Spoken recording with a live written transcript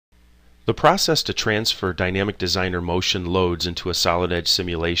The process to transfer Dynamic Designer motion loads into a solid edge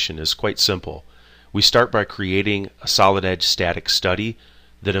simulation is quite simple. We start by creating a solid edge static study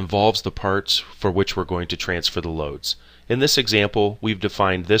that involves the parts for which we're going to transfer the loads. In this example, we've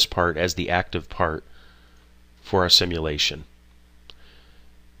defined this part as the active part for our simulation.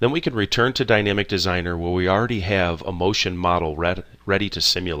 Then we can return to Dynamic Designer where we already have a motion model ready to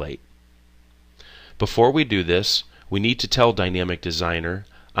simulate. Before we do this, we need to tell Dynamic Designer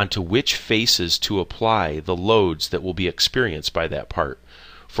onto which faces to apply the loads that will be experienced by that part.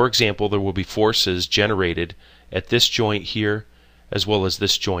 For example, there will be forces generated at this joint here as well as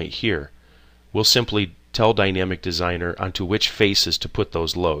this joint here. We'll simply tell Dynamic Designer onto which faces to put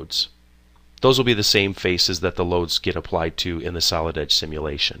those loads. Those will be the same faces that the loads get applied to in the solid edge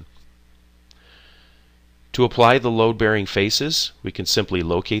simulation. To apply the load-bearing faces, we can simply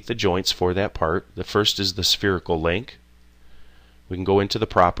locate the joints for that part. The first is the spherical link. We can go into the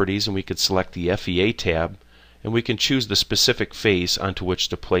properties and we can select the FEA tab, and we can choose the specific face on which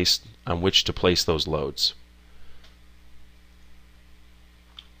to place those loads.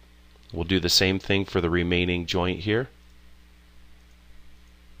 We'll do the same thing for the remaining joint here.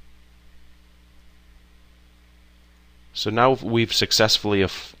 So now we've successfully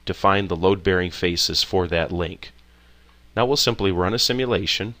defined the load-bearing faces for that link. Now we'll simply run a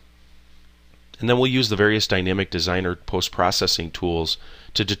simulation, and then we'll use the various Dynamic Designer post-processing tools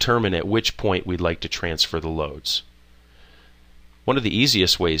to determine at which point we'd like to transfer the loads. One of the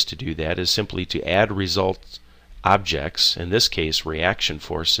easiest ways to do that is simply to add result objects, in this case reaction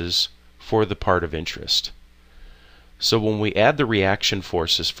forces, for the part of interest. So when we add the reaction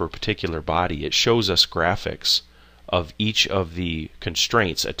forces for a particular body, it shows us graphics of each of the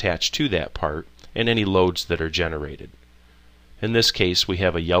constraints attached to that part and any loads that are generated. In this case, we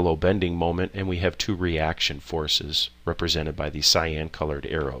have a yellow bending moment and we have two reaction forces represented by these cyan colored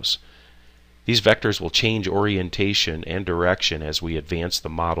arrows. These vectors will change orientation and direction as we advance the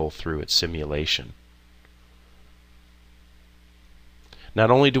model through its simulation.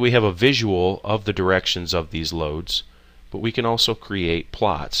 Not only do we have a visual of the directions of these loads, but we can also create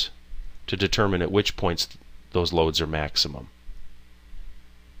plots to determine at which points those loads are maximum.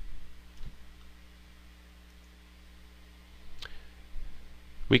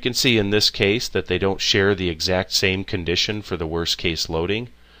 We can see in this case that they don't share the exact same condition for the worst case loading.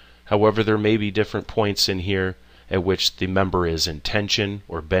 However, there may be different points in here at which the member is in tension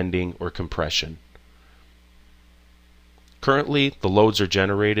or bending or compression. Currently, the loads are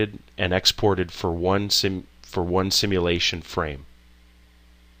generated and exported for one simulation frame.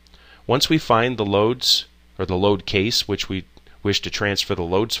 Once we find the loads or the load case which we wish to transfer the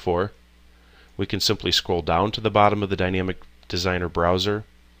loads for, we can simply scroll down to the bottom of the Dynamic Designer browser,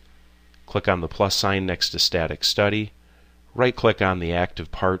 click on the plus sign next to Static Study, right-click on the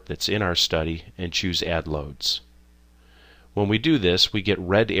active part that's in our study, and choose Add Loads. When we do this, we get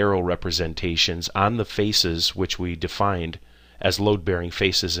red arrow representations on the faces which we defined as load-bearing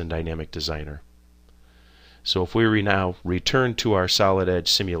faces in Dynamic Designer. So if we now return to our solid edge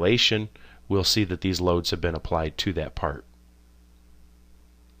simulation, we'll see that these loads have been applied to that part.